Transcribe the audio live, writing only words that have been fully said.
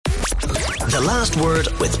The Last Word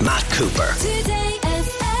with Matt Cooper. Today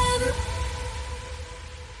FM.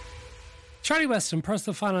 Charlie Weston,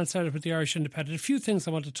 personal finance editor with the Irish Independent. A few things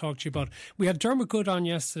I want to talk to you about. We had Dermot Good on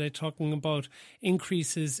yesterday talking about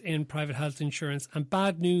increases in private health insurance, and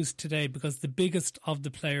bad news today because the biggest of the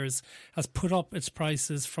players has put up its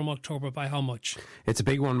prices from October by how much? It's a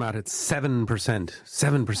big one, Matt. It's 7%.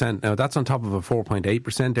 7%. Now, that's on top of a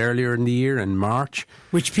 4.8% earlier in the year in March.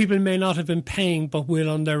 Which people may not have been paying but will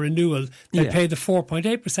on their renewal. They pay the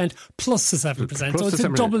 4.8% plus the 7%. So it's a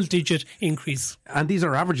double-digit increase. And these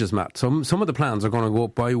are averages, Matt. Some of the plans are going to go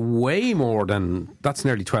up by way more than, that's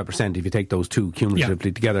nearly 12% if you take those two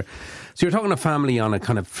cumulatively together. So you're talking a family on a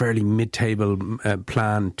kind of fairly mid-table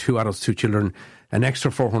plan, 2 adults, 2 children, an extra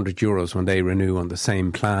 €400 when they renew on the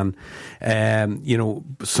same plan.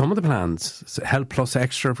 Some of the plans, Health Plus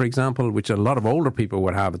Extra, for example, which a lot of older people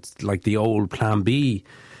would have, it's like the old Plan B.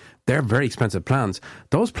 They're very expensive plans.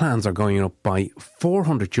 Those plans are going up by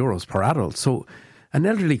 €400 per adult. So an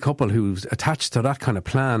elderly couple who's attached to that kind of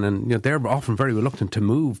plan, and they're often very reluctant to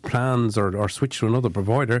move plans or switch to another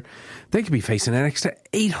provider, they could be facing an extra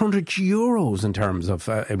 €800 in terms of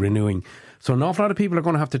renewing. So an awful lot of people are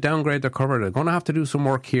going to have to downgrade their cover. They're going to have to do some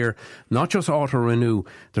work here, not just auto-renew.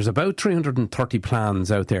 There's about 330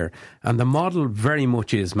 plans out there. And the model very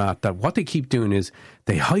much is, Matt, that what they keep doing is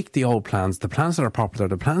they hike the old plans, the plans that are popular,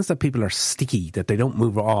 the plans that people are sticky, that they don't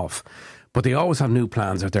move off. But they always have new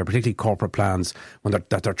plans out there, particularly corporate plans, when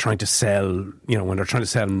they're trying to sell, when they're trying to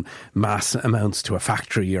sell mass amounts to a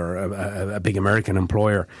factory or a big American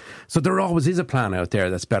employer. So there always is a plan out there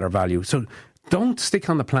that's better value. So don't stick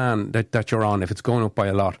on the plan that you're on if it's going up by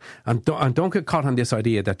a lot. And don't get caught on this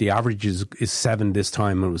idea that the average is 7 this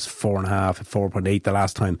time. It was 4.5, 4.8 the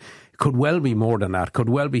last time. It could well be more than that. It could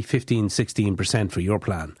well be 15, 16% for your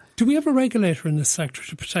plan. Do we have a regulator in this sector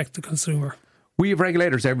to protect the consumer? We have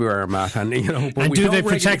regulators everywhere, Matt, and but and do they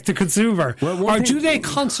protect the consumer, or do they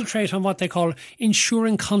concentrate on what they call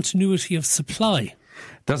ensuring continuity of supply?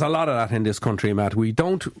 There's a lot of that in this country, Matt. We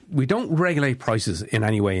don't regulate prices in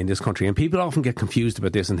any way in this country, and people often get confused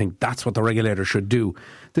about this and think that's what the regulator should do.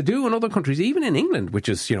 They do in other countries, even in England, which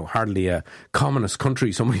is hardly a communist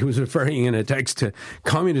country. Somebody was referring in a text to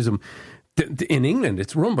communism. In England,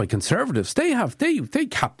 it's run by Conservatives. They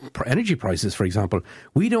cap energy prices, for example.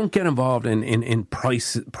 We don't get involved in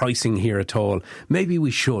pricing here at all. Maybe we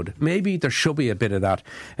should. Maybe there should be a bit of that.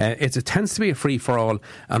 It tends to be a free for all,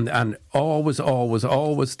 and always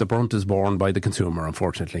the brunt is borne by the consumer,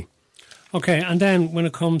 unfortunately. Okay, and then when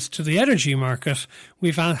it comes to the energy market,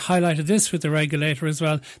 we've highlighted this with the regulator as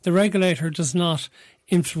well. The regulator does not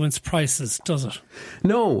influence prices, does it?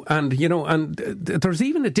 No, and there's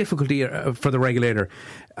even a difficulty for the regulator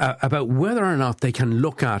about whether or not they can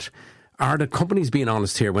look at, are the companies being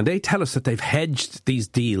honest here? When they tell us that they've hedged these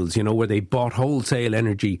deals, where they bought wholesale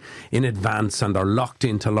energy in advance and are locked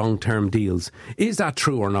into long-term deals, is that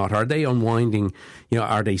true or not? Are they unwinding?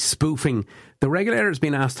 Are they spoofing? The regulator has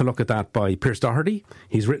been asked to look at that by Pierce Doherty.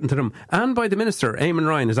 He's written to them. And by the Minister, Eamon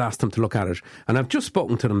Ryan, has asked them to look at it. And I've just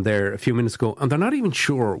spoken to them there a few minutes ago, and they're not even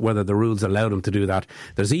sure whether the rules allow them to do that.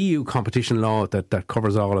 There's EU competition law that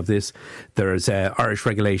covers all of this. There's Irish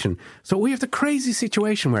regulation. So we have the crazy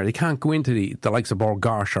situation where they can't go into the likes of Bord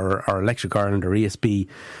Gáis or Electric Ireland or ESB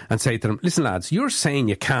and say to them, listen, lads, you're saying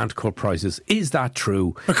you can't cut prices. Is that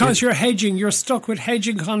true? Because you're hedging. You're stuck with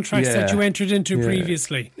hedging contracts that you entered into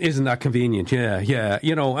previously. Isn't that convenient? Yeah,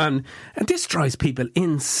 and this drives people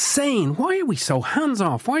insane. Why are we so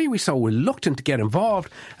hands-off? Why are we so reluctant to get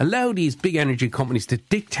involved? Allow these big energy companies to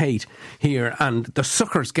dictate here, and the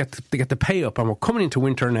suckers get the pay up, and we're coming into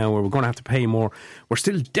winter now where we're going to have to pay more. We're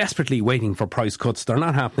still desperately waiting for price cuts. They're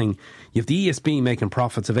not happening. You have the ESB making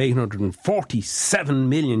profits of €847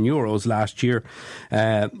 million last year.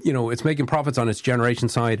 It's making profits on its generation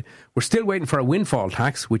side. We're still waiting for a windfall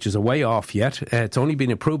tax, which is a way off yet. It's only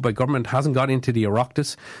been approved by government, hasn't got into the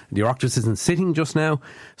Oireachtas. The Oireachtas isn't sitting just now.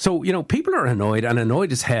 So, people are annoyed, and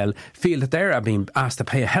annoyed as hell, feel that they're being asked to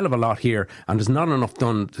pay a hell of a lot here, and there's not enough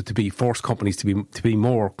done to force companies to be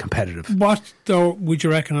more competitive. What, though, would you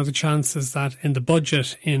reckon are the chances that in the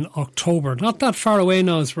budget in October, not that far away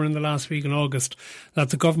now as we're in the last week in August, that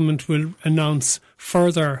the government will announce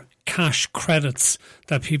further cash credits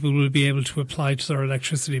that people will be able to apply to their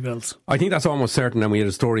electricity bills? I think that's almost certain, and we had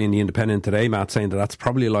a story in The Independent today, Matt, saying that's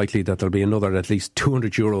probably likely that there'll be another at least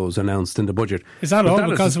 €200 announced in the budget. Is that all?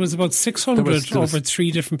 Because it was about 600 over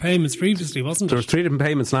 3 different payments previously, wasn't it? There was 3 different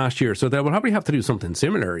payments last year, so they will probably have to do something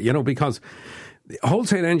similar, because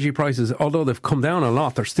wholesale energy prices, although they've come down a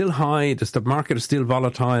lot, they're still high. The market is still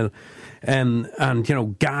volatile. And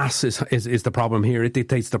gas is the problem here. It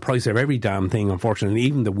dictates the price of every damn thing, unfortunately,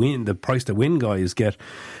 even the price the wind guys get.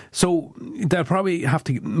 So they'll probably have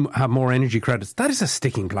to have more energy credits. That is a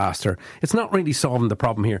sticking plaster. It's not really solving the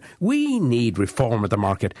problem here. We need reform of the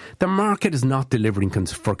market. The market is not delivering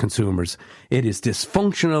for consumers. It is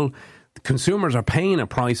dysfunctional. Consumers are paying a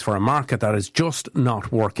price for a market that is just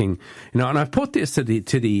not working. And I've put this to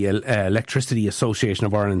the Electricity Association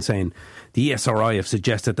of Ireland, saying the ESRI have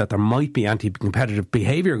suggested that there might be anti-competitive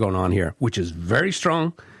behaviour going on here, which is very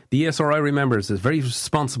strong. The ESRI, remember, is a very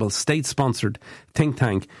responsible state-sponsored think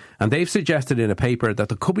tank, and they've suggested in a paper that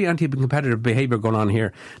there could be anti-competitive behaviour going on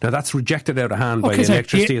here. Now, that's rejected out of hand by the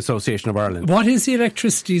Electricity Association of Ireland. What is the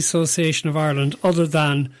Electricity Association of Ireland other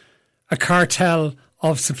than a cartel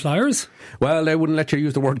of suppliers? Well, they wouldn't let you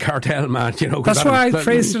use the word cartel, man. That's why I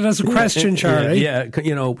phrased it as a question, Charlie. Yeah,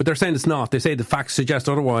 but they're saying it's not. They say the facts suggest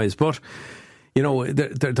otherwise. But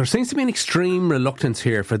there seems to be an extreme reluctance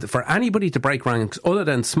here for anybody to break ranks other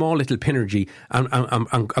than small little Pinergy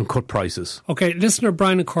and cut prices. Okay, listener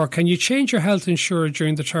Brian in Cork, can you change your health insurer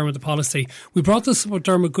during the term of the policy? We brought this up with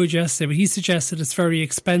Dermot Good yesterday, but he suggested it's very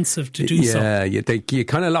expensive to do so. Yeah, you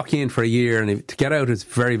kind of lock you in for a year, and to get out is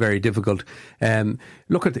very, very difficult.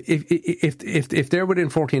 Look at if they're within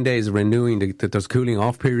 14 days of renewing, there's a cooling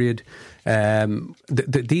off period.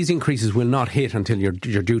 These increases will not hit until you're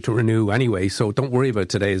due to renew anyway. So don't worry about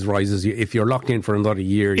today's rises. If you're locked in for another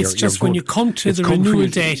year, it's just when you come to the renewal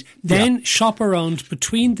date, then shop around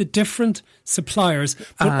between the different suppliers,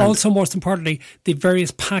 but also, most importantly, the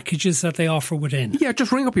various packages that they offer within. Yeah,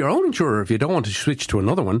 just ring up your own insurer if you don't want to switch to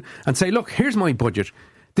another one and say, look, here's my budget.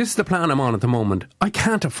 This is the plan I'm on at the moment. I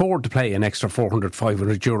can't afford to pay an extra 400,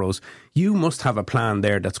 500 euros. You must have a plan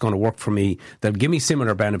there that's going to work for me. They'll give me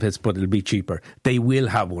similar benefits, but it'll be cheaper. They will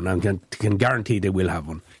have one. I can guarantee they will have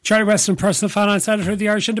one. Charlie Weston, personal finance editor of the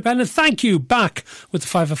Irish Independent. Thank you. Back with the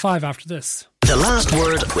 5 of 5 after this. The Last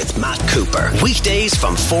Word with Matt Cooper. Weekdays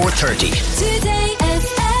from 4:30. Today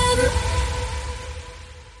FM.